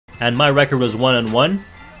and my record was 1-1.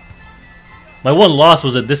 My one loss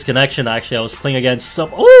was a disconnection. Actually, I was playing against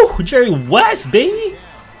some Jerry West, baby,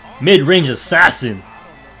 mid-range assassin.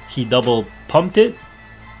 He double pumped it,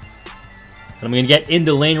 and I'm gonna get in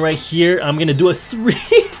the lane right here. I'm gonna do a 3.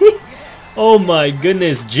 Oh my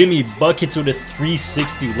goodness, Jimmy buckets with a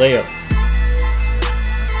 360 layup.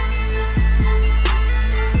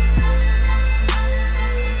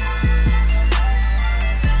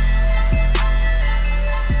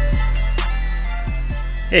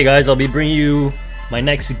 Hey guys, I'll be bringing you my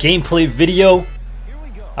next gameplay video.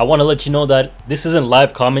 I want to let you know that this isn't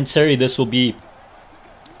live commentary. This will be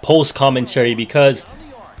post commentary because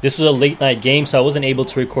this was a late night game, so I wasn't able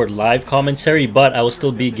to record live commentary, but I will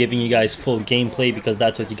still be giving you guys full gameplay because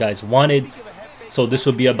that's what you guys wanted. So this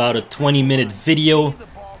will be about a 20-minute video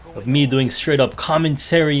of me doing straight up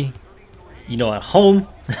commentary, you know, at home.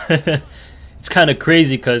 It's kind of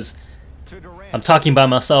crazy because I'm talking by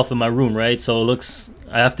myself in my room, right? So it looks,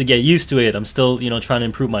 I have to get used to it. I'm still, you know, trying to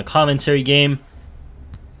improve my commentary game.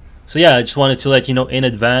 So yeah, I just wanted to let you know in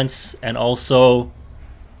advance. And also,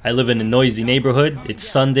 I live in a noisy neighborhood. It's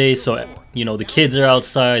Sunday, so, you know, the kids are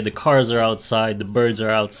outside, the cars are outside, the birds are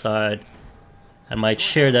outside. And my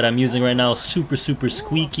chair that I'm using right now is super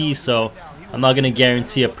squeaky, so I'm not going to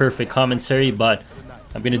guarantee a perfect commentary, but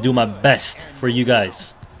I'm going to do my best for you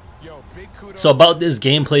guys. So about this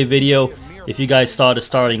gameplay video, if you guys saw the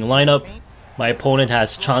starting lineup, my opponent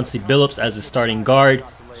has Chauncey Billups as the starting guard.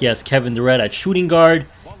 He has Kevin Durant at shooting guard.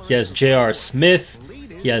 He has J.R. Smith.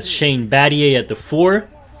 He has Shane Battier at the 4.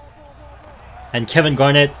 And Kevin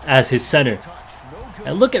Garnett as his center.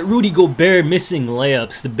 And look at Rudy Gobert missing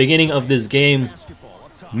layups. The beginning of this game,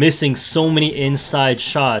 missing so many inside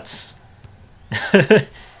shots.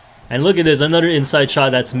 And look at this, another inside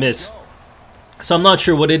shot that's missed. So I'm not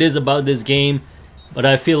sure what it is about this game, but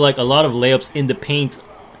I feel like a lot of layups in the paint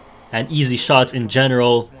and easy shots in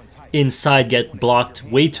general inside get blocked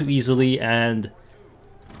way too easily and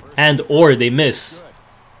or they miss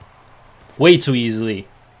way too easily.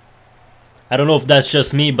 I don't know if that's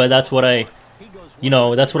just me, but that's what I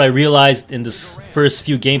realized in this first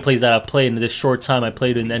few gameplays that I've played in this short time I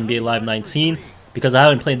played in NBA Live 19, because I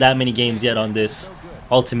haven't played that many games yet on this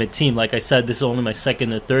Ultimate Team. Like I said, this is only my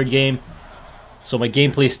second or third game, so my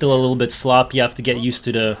gameplay is still a little bit sloppy. You have to get used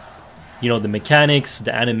to the, you know, the mechanics,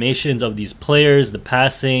 the animations of these players, the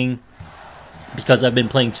passing, because I've been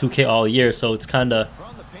playing 2K all year, so it's kind of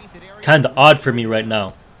odd for me right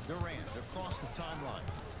now.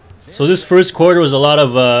 So this first quarter was a lot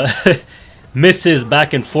of misses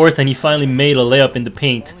back and forth, and he finally made a layup in the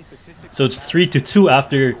paint. So it's 3-2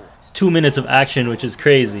 after 2 minutes of action, which is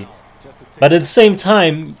crazy. But at the same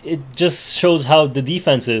time, it just shows how the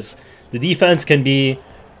defense is. The defense can be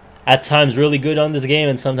at times really good on this game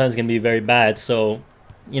and sometimes can be very bad. So,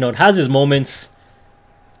 you know, it has its moments.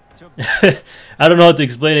 I don't know how to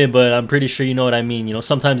explain it, but I'm pretty sure you know what I mean. You know,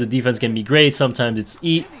 sometimes the defense can be great, sometimes it's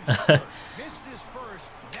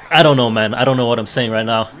I don't know, man. I don't know what I'm saying right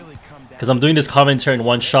now, because I'm doing this commentary in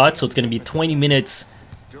one shot, so it's going to be 20 minutes.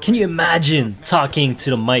 Can you imagine talking to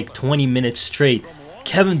the mic 20 minutes straight?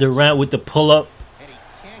 Kevin Durant with the pull-up.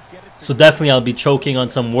 So definitely I'll be choking on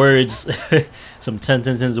some words. Some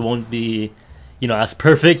sentences won't be, you know, as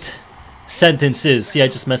perfect. Sentences. See, I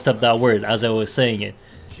just messed up that word as I was saying it.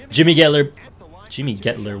 Jimmy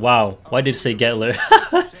Butler. Wow. Why did I say Getler?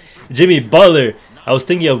 Jimmy Butler. I was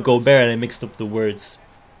thinking of Gobert and I mixed up the words.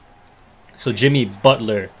 So Jimmy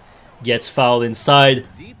Butler gets fouled inside.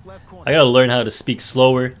 I gotta learn how to speak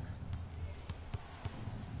slower.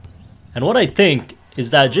 And what I think is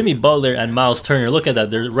that Jimmy Butler and Miles Turner, look at that,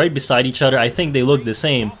 they're right beside each other. I think they look the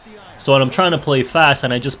same. So when I'm trying to play fast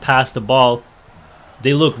and I just pass the ball,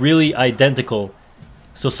 they look really identical.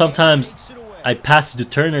 So sometimes I pass it to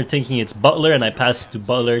Turner thinking it's Butler, and I pass it to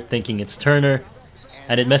Butler thinking it's Turner.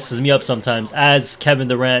 And it messes me up sometimes as Kevin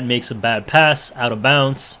Durant makes a bad pass out of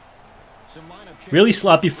bounds. Really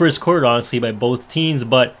sloppy first quarter, honestly, by both teams,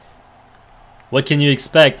 but what can you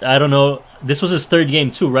expect? I don't know. This was his third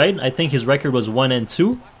game too, right? I think his record was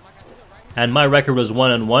 1-2, and my record was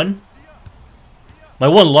 1-1. My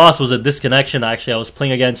one loss was a disconnection, actually. I was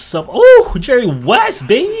playing against some Jerry West,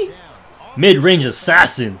 baby, mid-range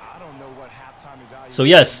assassin. So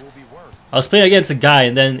yes, I was playing against a guy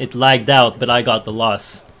and then it lagged out, but I got the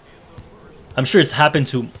loss. I'm sure it's happened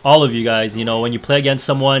to all of you guys, you know, when you play against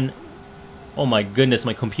someone. Oh my goodness,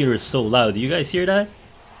 my computer is so loud. Do you guys hear that?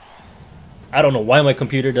 I don't know why my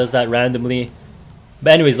computer does that randomly.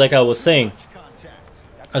 But anyways, like I was saying,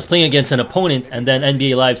 I was playing against an opponent and then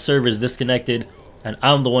NBA Live servers disconnected and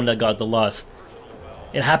I'm the one that got the loss.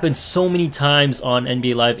 It happens so many times on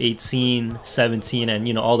NBA Live 18, 17, and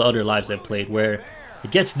you know, all the other lives I've played where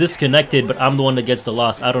it gets disconnected, but I'm the one that gets the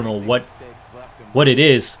loss. I don't know what it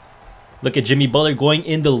is. Look at Jimmy Butler going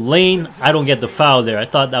in the lane. I don't get the foul there. I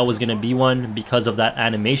thought that was going to be one because of that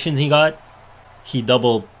animation he got. He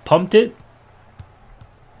double pumped it.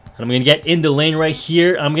 And I'm going to get in the lane right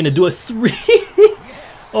here. I'm going to do a 3.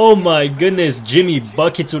 Oh my goodness. Jimmy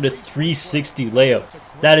buckets with a 360 layup.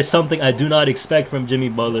 That is something I do not expect from Jimmy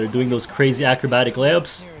Butler, doing those crazy acrobatic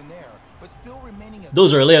layups.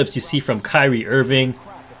 Those are layups you see from Kyrie Irving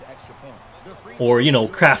or, you know,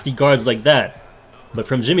 crafty guards like that. But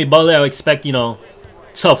from Jimmy Butler, I would expect, you know,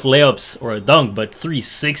 tough layups or a dunk. But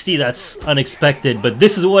 360, that's unexpected. But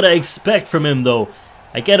this is what I expect from him, though.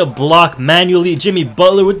 I get a block manually. Jimmy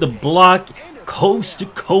Butler with the block. Coast to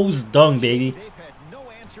coast dunk, baby.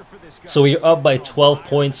 So we're up by 12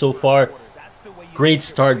 points so far. Great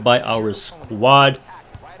start by our squad.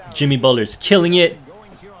 Jimmy Butler's killing it.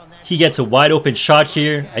 He gets a wide open shot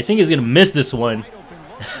here. I think he's going to miss this one.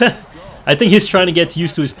 I think he's trying to get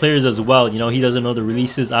used to his players as well. You know, he doesn't know the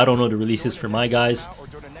releases. I don't know the releases for my guys.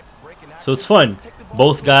 So it's fun.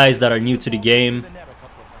 Both guys that are new to the game.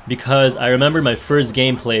 Because I remember my first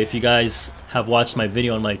gameplay. If you guys have watched my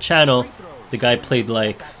video on my channel, the guy played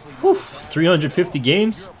like 350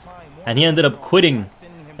 games. And he ended up quitting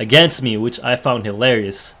against me, which I found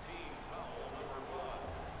hilarious.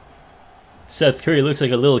 Seth Curry looks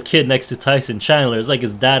like a little kid next to Tyson Chandler. It's like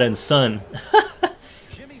his dad and son.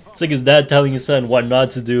 It's like his dad telling his son what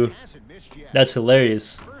not to do. That's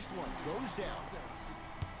hilarious.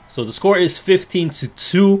 So the score is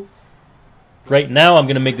 15-2. Right now I'm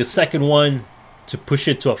going to make the second one to push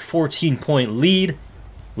it to a 14-point lead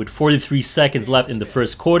with 43 seconds left in the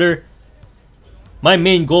first quarter. My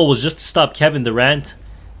main goal was just to stop Kevin Durant.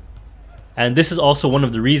 And this is also one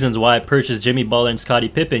of the reasons why I purchased Jimmy Butler and Scottie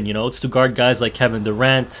Pippen. You know, it's to guard guys like Kevin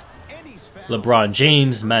Durant, LeBron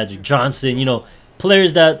James, Magic Johnson. You know,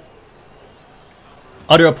 players that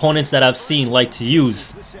other opponents that I've seen like to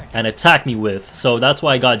use and attack me with. So that's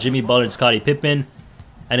why I got Jimmy Butler and Scottie Pippen.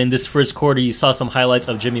 And in this first quarter, you saw some highlights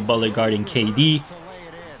of Jimmy Butler guarding KD.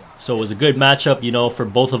 So it was a good matchup, you know, for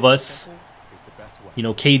both of us. You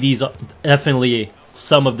know, KD's definitely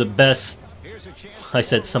some of the best. I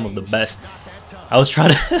said some of the best. I was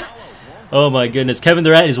trying to... Oh my goodness. Kevin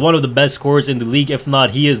Durant is one of the best scorers in the league. If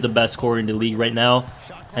not, he is the best scorer in the league right now.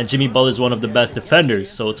 And Jimmy Butler is one of the best defenders.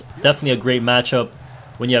 So it's definitely a great matchup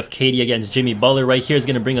when you have KD against Jimmy Butler. Right here is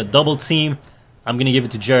going to bring a double team. I'm going to give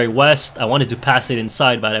it to Jerry West. I wanted to pass it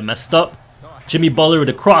inside, but I messed up. Jimmy Butler with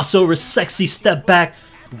a crossover. Sexy step back.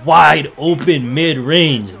 Wide open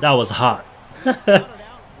mid-range. That was hot. That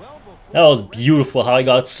was beautiful how I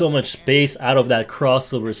got so much space out of that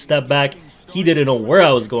crossover step back. He didn't know where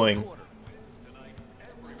I was going.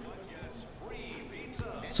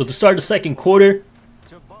 So to start the second quarter,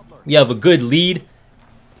 we have a good lead.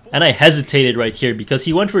 And I hesitated right here because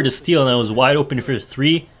he went for the steal and I was wide open for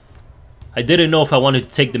 3. I didn't know if I wanted to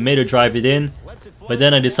take the mid or drive it in. But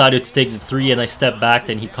then I decided to take the 3 and I stepped back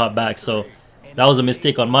and he caught back. So that was a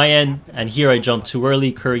mistake on my end. And here I jumped too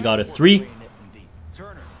early. Curry got a 3.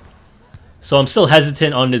 So I'm still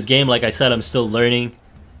hesitant on this game. Like I said, I'm still learning,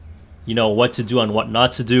 you know, what to do and what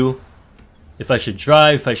not to do. If I should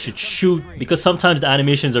drive, if I should shoot. Because sometimes the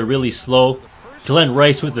animations are really slow. Glenn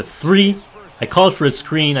Rice with the 3. I called for a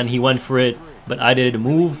screen and he went for it, but I didn't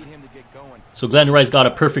move. So Glenn Rice got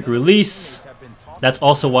a perfect release. That's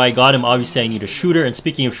also why I got him. Obviously, I need a shooter. And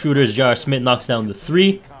speaking of shooters, J.R. Smith knocks down the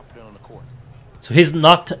 3. So he's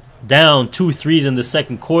knocked down 2 threes in the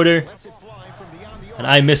second quarter. And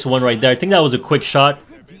I missed one right there. I think that was a quick shot.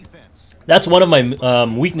 That's one of my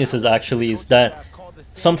weaknesses, actually, is that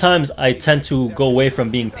sometimes I tend to go away from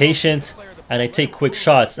being patient and I take quick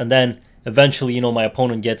shots. And then eventually, you know, my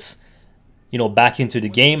opponent gets, you know, back into the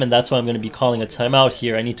game. And that's why I'm going to be calling a timeout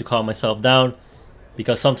here. I need to calm myself down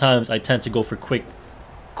because sometimes I tend to go for quick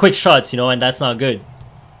shots, you know, and that's not good.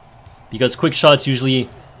 Because quick shots usually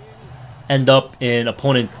end up in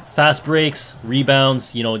opponent fast breaks,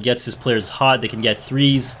 rebounds, you know, it gets his players hot, they can get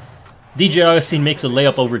 3s. DJ Augustine makes a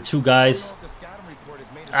layup over 2 guys.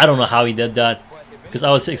 I don't know how he did that, because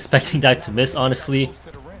I was expecting that to miss, honestly.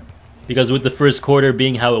 Because with the first quarter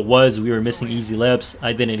being how it was, we were missing easy layups.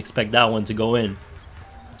 I didn't expect that one to go in.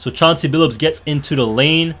 So Chauncey Billups gets into the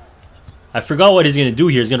lane. I forgot what he's going to do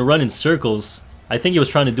here. He's going to run in circles. I think he was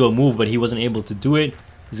trying to do a move, but he wasn't able to do it.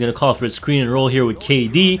 He's going to call for a screen and roll here with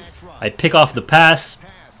KD. I pick off the pass.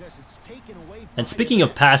 And speaking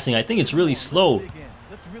of passing, I think it's really slow.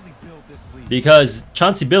 Because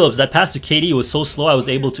Chauncey Billups, that pass to KD was so slow I was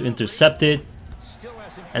able to intercept it.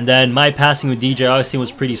 And then my passing with DJ Augustine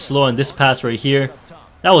was pretty slow, and this pass right here,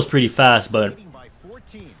 that was pretty fast, but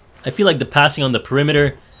I feel like the passing on the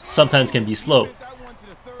perimeter sometimes can be slow.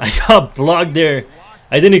 I got blocked there.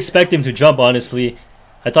 I didn't expect him to jump, honestly.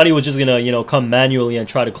 I thought he was just gonna, you know, come manually and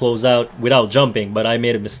try to close out without jumping, but I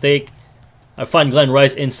made a mistake. I find Glenn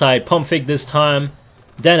Rice inside, pump fake this time,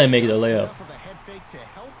 then I make the layup.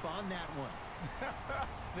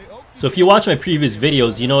 So if you watch my previous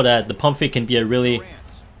videos, you know that the pump fake can be a really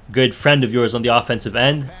good friend of yours on the offensive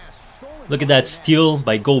end. Look at that steal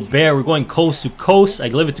by Gobert. We're going coast to coast. I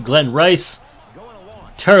give it to Glenn Rice.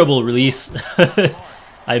 Terrible release.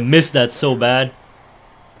 I missed that so bad.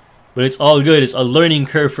 But it's all good. It's a learning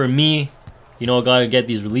curve for me. You know, I gotta get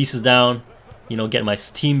these releases down. You know, get my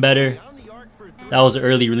team better. That was an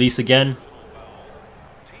early release again.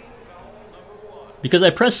 Because I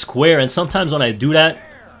press square, and sometimes when I do that,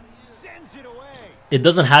 it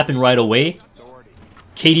doesn't happen right away.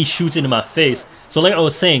 KD shoots it in my face. So like I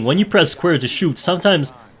was saying, when you press square to shoot,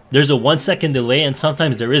 sometimes there's a 1 second delay and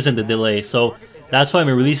sometimes there isn't a delay. So that's why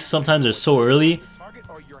my releases sometimes are so early.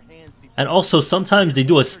 And also sometimes they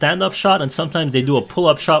do a stand-up shot and sometimes they do a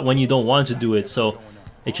pull-up shot when you don't want to do it. So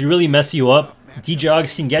it can really mess you up. DJ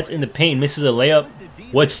Augustine gets in the paint, misses a layup.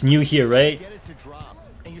 What's new here, right?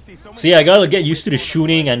 So yeah, I gotta get used to the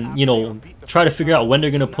shooting and, you know, try to figure out when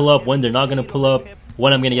they're gonna pull up, when they're not gonna pull up,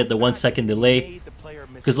 when I'm gonna get the 1 second delay.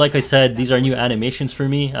 Because like I said, these are new animations for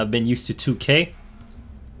me. I've been used to 2K.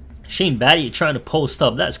 Shane Battier trying to post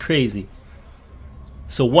up. That's crazy.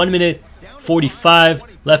 So 1 minute 45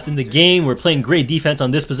 left in the game. We're playing great defense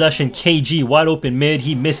on this possession. KG wide open mid.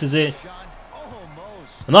 He misses it.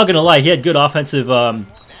 I'm not going to lie. He had good offensive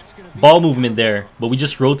ball movement there. But we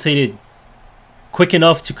just rotated quick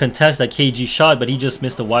enough to contest that KG shot. But he just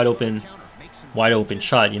missed a wide open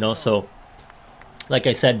shot, you know. So like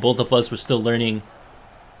I said, both of us were still learning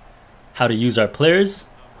how to use our players.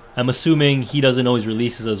 I'm assuming he doesn't know his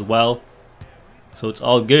releases as well. So it's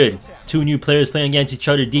all good. Two new players playing against each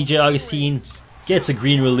other. DJ Augustine gets a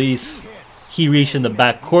green release. He reached in the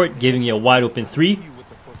backcourt, giving you a wide open three.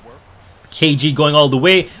 KG going all the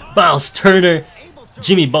way. Miles Turner,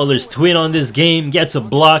 Jimmy Butler's twin on this game, gets a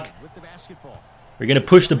block. We're going to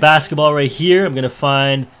push the basketball right here. I'm going to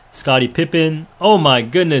find Scottie Pippen. Oh my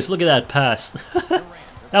goodness, look at that pass.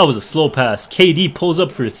 That was a slow pass. KD pulls up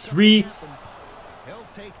for three.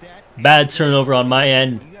 Bad turnover on my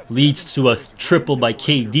end. Leads to a triple by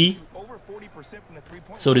KD.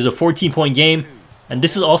 So it is a 14-point game. And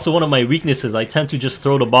this is also one of my weaknesses. I tend to just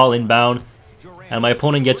throw the ball inbound. And my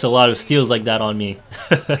opponent gets a lot of steals like that on me.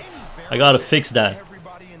 I gotta fix that.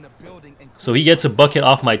 So he gets a bucket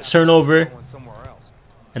off my turnover.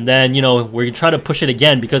 And then, you know, we're gonna try to push it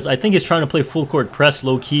again. Because I think he's trying to play full court press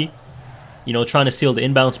low-key. You know, trying to steal the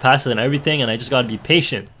inbounds passes and everything, and I just gotta be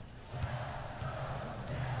patient.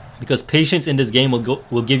 Because patience in this game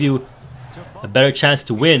will give you a better chance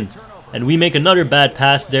to win. And we make another bad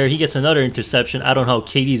pass there. He gets another interception. I don't know how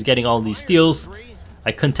KD's getting all these steals.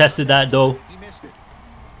 I contested that though.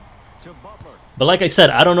 But like I said,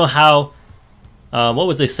 I don't know how... what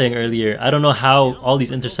was I saying earlier? I don't know how all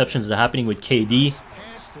these interceptions are happening with KD.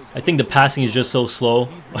 I think the passing is just so slow.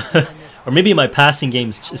 Or maybe my passing game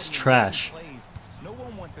is trash.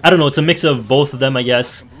 I don't know. It's a mix of both of them, I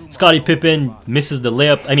guess. Scottie Pippen misses the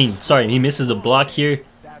layup. I mean, sorry, he misses the block here.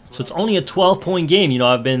 So it's only a 12-point game. You know,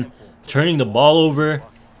 I've been turning the ball over.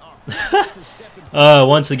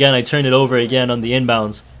 Once again, I turned it over again on the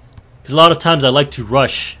inbounds. Because a lot of times I like to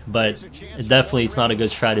rush, but it's not a good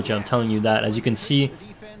strategy. I'm telling you that. As you can see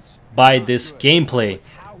by this gameplay,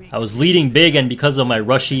 I was leading big, and because of my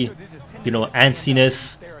rushy, you know,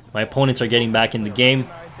 antsiness, my opponents are getting back in the game.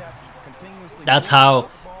 That's how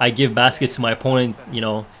I give baskets to my opponent, you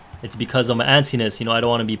know. It's because of my antsiness, you know, I don't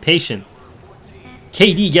want to be patient.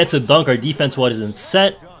 KD gets a dunk, our defense wasn't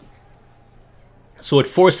set. So with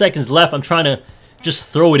 4 seconds left, I'm trying to just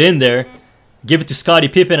throw it in there. Give it to Scottie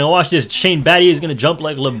Pippen, and watch this. Shane Battier is going to jump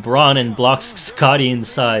like LeBron and blocks Scottie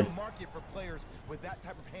inside.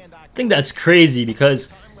 I think that's crazy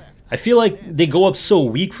because I feel like they go up so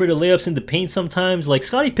weak for the layups in the paint sometimes. Like,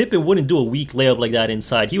 Scottie Pippen wouldn't do a weak layup like that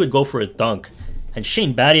inside. He would go for a dunk. And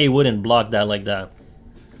Shane Battier wouldn't block that like that.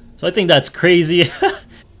 So I think that's crazy.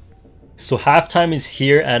 So halftime is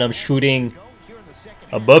here, and I'm shooting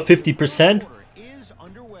above 50%.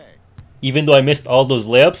 Even though I missed all those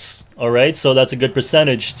layups. Alright, so that's a good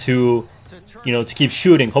percentage to, you know, to keep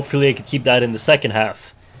shooting. Hopefully I could keep that in the second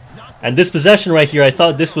half. And this possession right here, I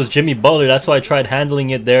thought this was Jimmy Butler. That's why I tried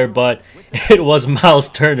handling it there, but it was Miles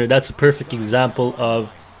Turner. That's a perfect example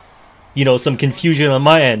of, you know, some confusion on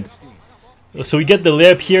my end. So we get the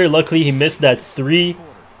layup here. Luckily, he missed that 3.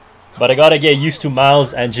 But I gotta get used to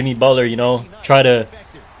Miles and Jimmy Butler, you know, try to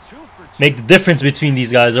make the difference between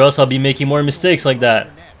these guys, or else I'll be making more mistakes like that.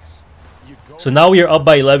 So now we are up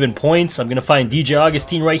by 11 points. I'm gonna find DJ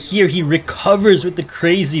Augustine right here. He recovers with the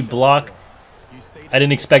crazy block. I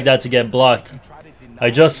didn't expect that to get blocked.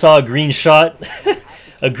 I just saw a green shot,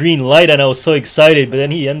 a green light, and I was so excited, but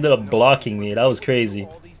then he ended up blocking me. That was crazy.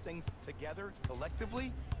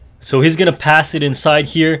 So he's gonna pass it inside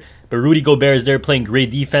here, but Rudy Gobert is there playing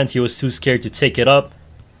great defense. He was too scared to take it up.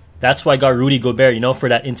 That's why I got Rudy Gobert, you know, for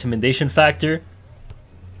that intimidation factor.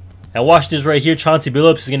 And watch this right here. Chauncey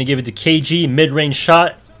Billups is gonna give it to KG, mid-range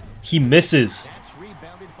shot. He misses.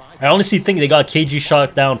 I honestly think they got KG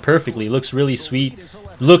shot down perfectly. Looks really sweet.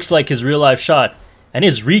 Looks like his real life shot. And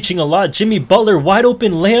is reaching a lot. Jimmy Butler wide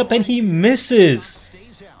open layup and he misses.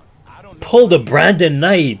 Pull the Brandon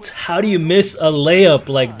Knight. How do you miss a layup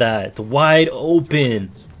like that? Wide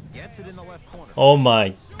open. Oh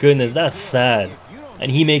my goodness, that's sad.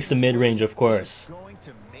 And he makes the mid-range, of course.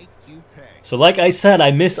 So like I said,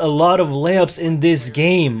 I miss a lot of layups in this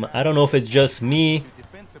game. I don't know if it's just me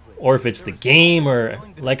or if it's the game, or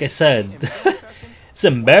like I said, it's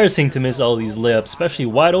embarrassing to miss all these layups, especially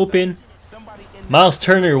wide open. Miles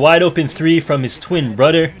Turner wide open 3 from his twin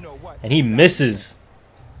brother, and he misses.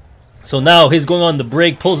 So now he's going on the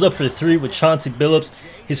break, pulls up for 3 with Chauncey Billups.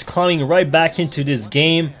 He's climbing right back into this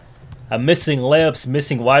game. I'm missing layups,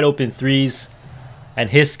 missing wide open 3s, and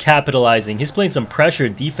he's capitalizing. He's playing some pressure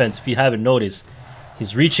defense if you haven't noticed.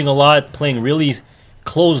 He's reaching a lot, playing really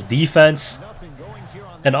close defense.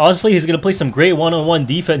 And honestly, he's going to play some great one-on-one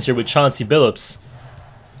defense here with Chauncey Billups.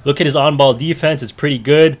 Look at his on-ball defense. It's pretty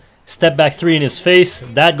good. Step back 3 in his face.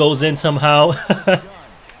 That goes in somehow.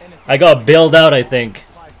 I got bailed out, I think.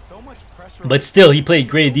 But still, he played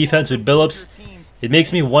great defense with Billups. It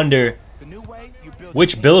makes me wonder,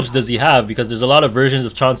 which Billups does he have? Because there's a lot of versions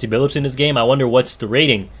of Chauncey Billups in this game. I wonder what's the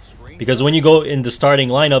rating. Because when you go in the starting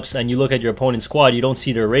lineups and you look at your opponent's squad, you don't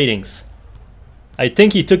see their ratings. I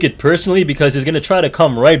think he took it personally because he's going to try to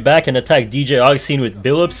come right back and attack DJ Augustine with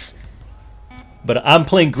Billups. But I'm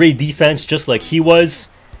playing great defense just like he was.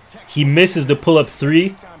 He misses the pull-up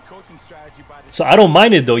 3. So I don't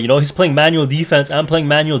mind it though, you know, he's playing manual defense. I'm playing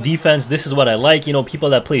manual defense. This is what I like, you know, people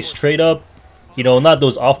that play straight up. You know, not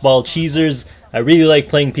those off-ball cheesers. I really like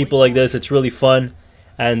playing people like this. It's really fun.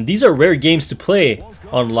 And these are rare games to play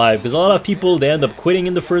on live because a lot of people, they end up quitting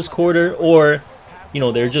in the first quarter, or you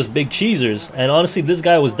know, they're just big cheesers. And honestly, this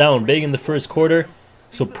guy was down big in the first quarter,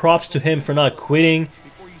 so props to him for not quitting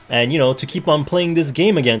and, you know, to keep on playing this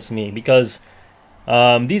game against me, because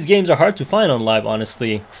these games are hard to find on live,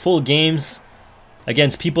 honestly. Full games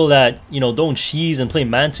against people that, you know, don't cheese and play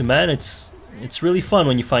man-to-man. It's really fun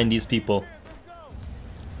when you find these people.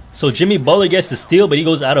 So Jimmy Butler gets the steal, but he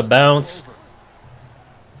goes out of bounds.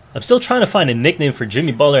 I'm still trying to find a nickname for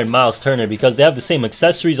Jimmy Butler and Miles Turner because they have the same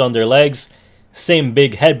accessories on their legs, same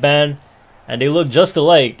big headband, and they look just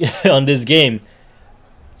alike on this game.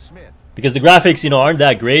 Because the graphics, you know, aren't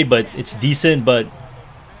that great, but it's decent. But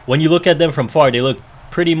when you look at them from far, they look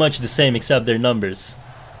pretty much the same except their numbers.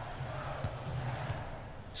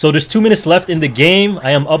 So there's 2 minutes left in the game.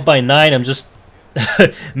 I am up by 9. I'm just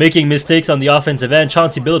making mistakes on the offensive end.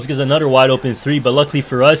 Chauncey Billups gets another wide open 3, but luckily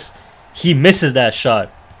for us, he misses that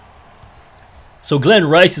shot. So Glenn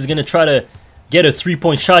Rice is going to try to get a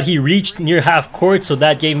 3-point shot. He reached near half court, so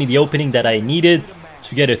that gave me the opening that I needed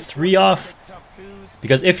to get a 3 off.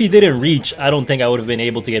 Because if he didn't reach, I don't think I would have been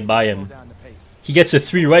able to get by him. He gets a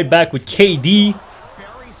 3 right back with KD.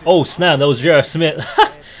 Oh snap, that was J.R. Smith.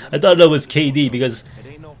 I thought that was KD because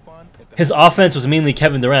his offense was mainly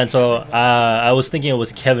Kevin Durant, so I was thinking it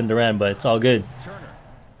was Kevin Durant, but it's all good.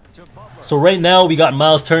 So right now we got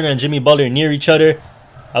Miles Turner and Jimmy Butler near each other.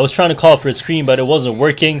 I was trying to call for a screen, but it wasn't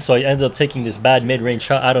working, so I ended up taking this bad mid-range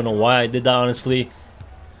shot. I don't know why I did that, honestly.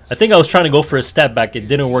 I think I was trying to go for a step back. It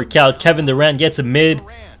didn't work out. Kevin Durant gets a mid.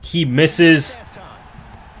 He misses.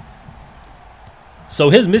 So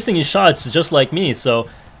his missing his shots is just like me. So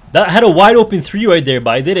that had a wide open 3 right there,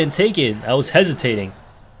 but I didn't take it. I was hesitating.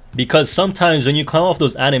 Because sometimes when you come off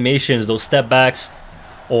those animations, those step backs,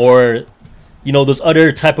 or you know, those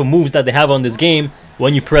other type of moves that they have on this game,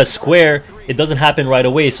 when you press square, it doesn't happen right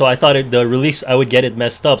away. So I thought the release, I would get it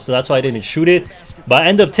messed up, so that's why I didn't shoot it. But I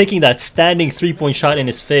ended up taking that standing 3-point shot in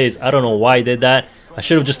his face. I don't know why I did that. I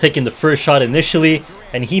should have just taken the first shot initially,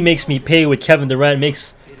 and he makes me pay with Kevin Durant.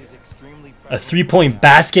 Makes a 3-point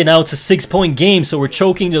basket. Now it's a 6-point game, so we're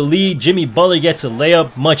choking the lead. Jimmy Butler gets a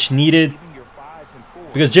layup, much needed.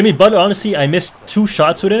 Because Jimmy Butler, honestly, I missed 2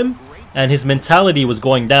 shots with him, and his mentality was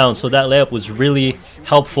going down, so that layup was really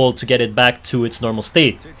helpful to get it back to its normal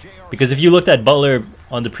state. Because if you looked at Butler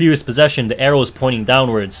on the previous possession, the arrow is pointing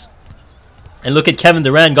downwards. And look at Kevin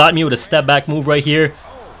Durant, got me with a step back move right here,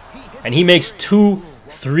 and he makes 2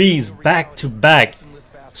 threes back to back.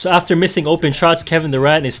 So after missing open shots, Kevin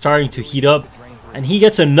Durant is starting to heat up, and he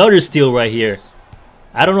gets another steal right here.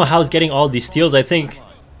 I don't know how he's getting all these steals. I think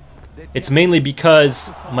it's mainly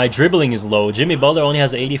because my dribbling is low. Jimmy Butler only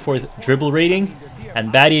has an 84th dribble rating,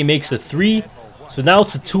 and Battier makes a 3. So now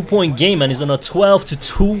it's a 2-point game, and he's on a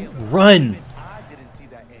 12-2 run.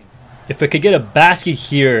 If I could get a basket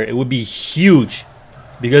here, it would be huge,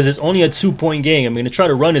 because it's only a 2-point game. I'm going to try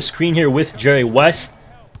to run a screen here with Jerry West.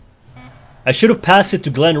 I should have passed it to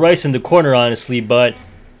Glenn Rice in the corner, honestly, but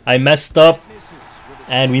I messed up,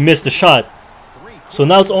 and we missed the shot. So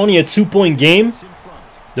now it's only a 2-point game.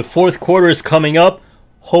 The fourth quarter is coming up.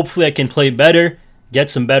 Hopefully I can play better, get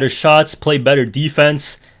some better shots, play better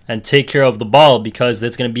defense, and take care of the ball, because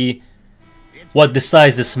that's going to be what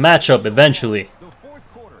decides this matchup eventually.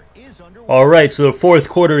 Alright, so the fourth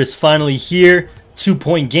quarter is finally here.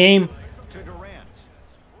 2-point game.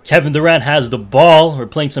 Kevin Durant has the ball. We're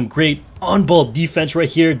playing some great on-ball defense right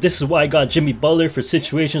here. This is why I got Jimmy Butler, for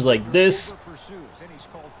situations like this.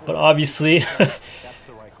 But obviously,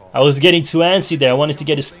 I was getting too antsy there. I wanted to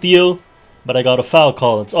get a steal, but I got a foul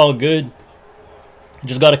call. It's all good.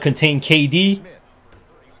 Just got to contain KD.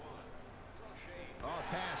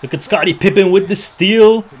 Look at Scottie Pippen with the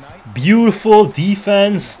steal. Beautiful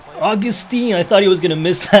defense. Augustine, I thought he was going to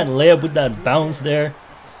miss that layup with that bounce there.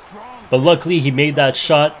 But luckily, he made that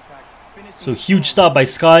shot. So huge stop by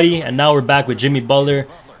Scottie. And now we're back with Jimmy Butler.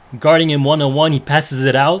 Guarding him one-on-one. He passes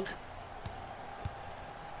it out.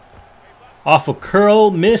 Off a curl,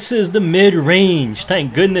 misses the mid-range.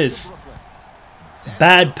 Thank goodness.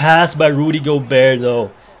 Bad pass by Rudy Gobert,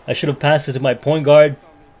 though. I should have passed it to my point guard.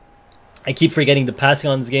 I keep forgetting the passing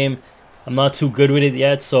on this game. I'm not too good with it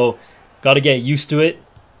yet, so got to get used to it.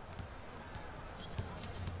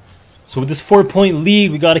 So with this 4-point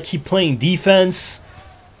lead, we got to keep playing defense.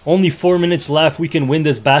 Only 4 minutes left. We can win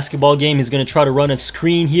this basketball game. He's going to try to run a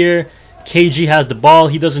screen here. KG has the ball.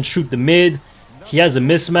 He doesn't shoot the mid. He has a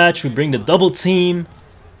mismatch. We bring the double team.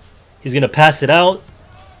 He's going to pass it out.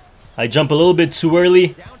 I jump a little bit too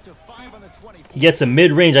early. He gets a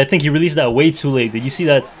mid-range. I think he released that way too late. Did you see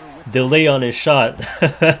that delay on his shot?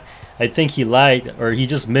 I think he lagged, or he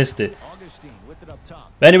just missed it.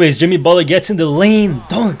 But anyways, Jimmy Butler gets in the lane.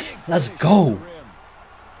 Dunk. Let's go.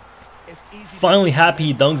 Finally happy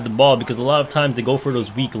he dunks the ball, because a lot of times they go for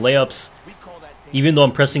those weak layups, even though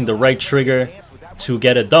I'm pressing the right trigger to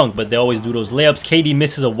get a dunk, but they always do those layups. KD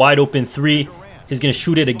misses a wide open 3. He's going to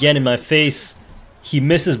shoot it again in my face. He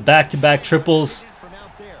misses back-to-back triples.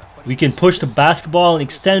 We can push the basketball and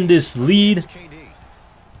extend this lead.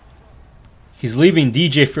 He's leaving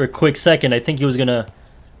DJ for a quick second. I think he was going to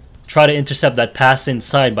try to intercept that pass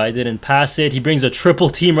inside, but I didn't pass it. He brings a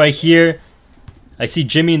triple team right here. I see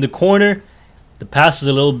Jimmy in the corner. The pass was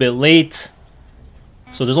a little bit late.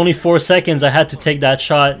 So there's only 4 seconds. I had to take that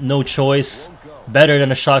shot. No choice. Better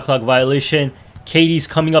than a shot clock violation. KD's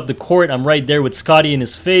coming up the court. I'm right there with Scottie in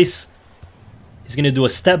his face. He's going to do a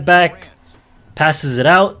step back. Passes it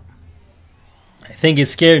out. I think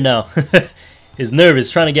he's scared now. He's nervous,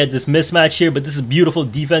 trying to get this mismatch here. But this is beautiful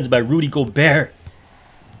defense by Rudy Gobert.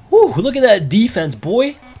 Woo, look at that defense,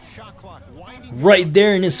 boy. Right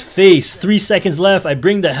there in his face. 3 seconds left. I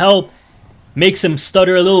bring the help. Makes him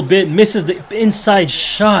stutter a little bit. Misses the inside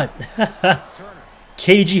shot.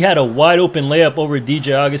 KG had a wide open layup over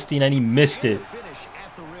DJ Augustine, and he missed it.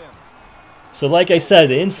 So like I said,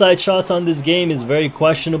 the inside shots on this game is very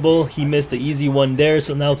questionable. He missed the easy one there,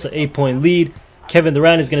 so now it's an 8-point lead. Kevin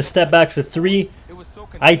Durant is going to step back for 3.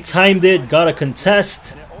 I timed it, got a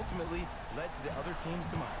contest.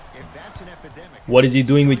 What is he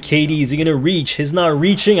doing with KD? Is he going to reach? He's not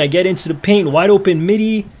reaching. I get into the paint, wide open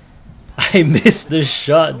midi. I missed the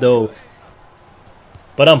shot though.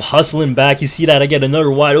 But I'm hustling back. You see that? I get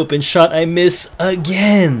another wide open shot. I miss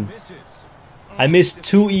again. I missed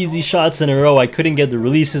 2 easy shots in a row. I couldn't get the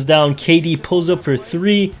releases down. KD pulls up for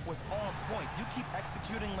 3.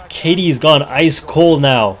 KD's gone ice cold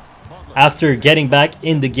now. After getting back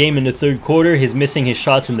in the game in the 3rd quarter, he's missing his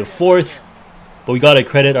shots in the 4th. But we got to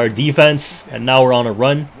credit our defense, and now we're on a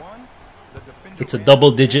run. It's a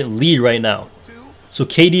double-digit lead right now. So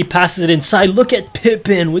KD passes it inside. Look at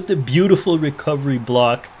Pippen with the beautiful recovery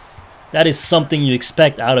block. That is something you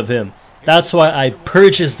expect out of him. That's why I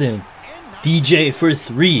purchased him. DJ for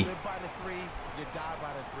 3.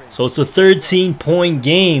 So it's a 13-point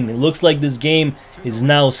game. It looks like this game is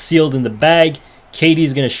now sealed in the bag.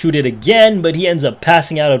 KD's gonna shoot it again, but he ends up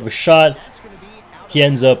passing out of a shot. He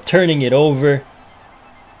ends up turning it over.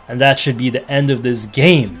 And that should be the end of this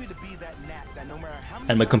game.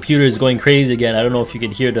 And my computer is going crazy again. I don't know if you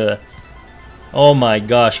can hear the... Oh my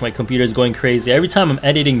gosh, my computer is going crazy. Every time I'm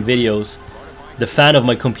editing videos, the fan of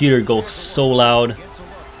my computer goes so loud.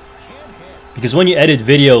 Because when you edit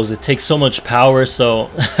videos, it takes so much power, so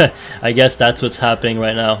I guess that's what's happening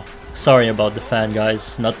right now. Sorry about the fan,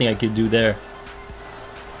 guys. Nothing I could do there.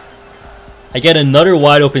 I get another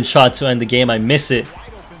wide open shot to end the game. I miss it.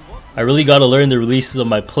 I really got to learn the releases of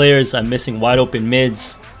my players. I'm missing wide open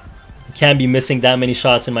mids. I can't be missing that many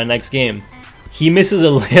shots in my next game. He misses a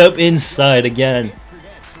layup inside again.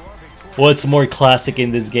 What's more classic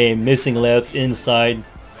in this game? Missing layups inside.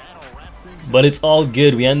 But it's all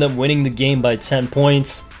good. We end up winning the game by 10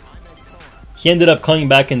 points. He ended up coming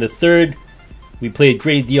back in the third. We played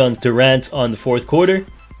great D on Durant on the fourth quarter.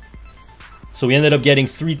 So we ended up getting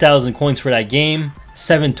 3,000 coins for that game.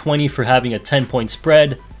 720 for having a 10-point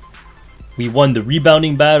spread. We won the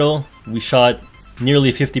rebounding battle. We shot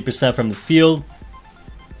nearly 50% from the field.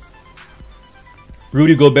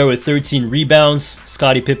 Rudy Gobert with 13 rebounds.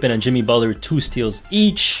 Scottie Pippen and Jimmy Butler 2 steals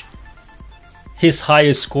each. His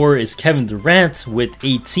highest score is Kevin Durant with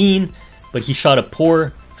 18, but he shot a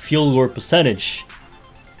poor field goal percentage.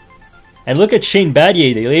 And look at Shane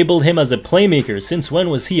Battier, they labeled him as a playmaker. Since when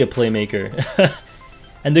was he a playmaker?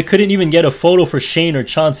 And they couldn't even get a photo for Shane or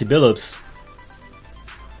Chauncey Billups.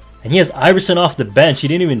 And he has Iverson off the bench, he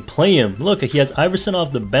didn't even play him. Look, he has Iverson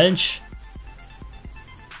off the bench.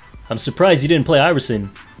 I'm surprised he didn't play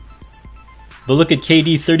Iverson. But look at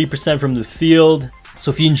KD, 30% from the field.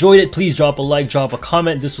 So if you enjoyed it, please drop a like, drop a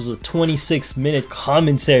comment. This was a 26-minute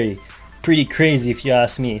commentary. Pretty crazy if you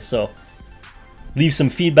ask me. So leave some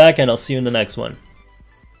feedback and I'll see you in the next one.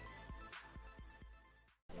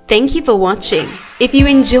 Thank you for watching. If you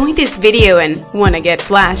enjoyed this video and want to get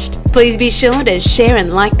flashed, please be sure to share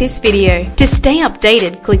and like this video. To stay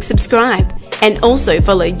updated, click subscribe and also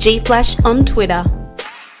follow GFlash on Twitter.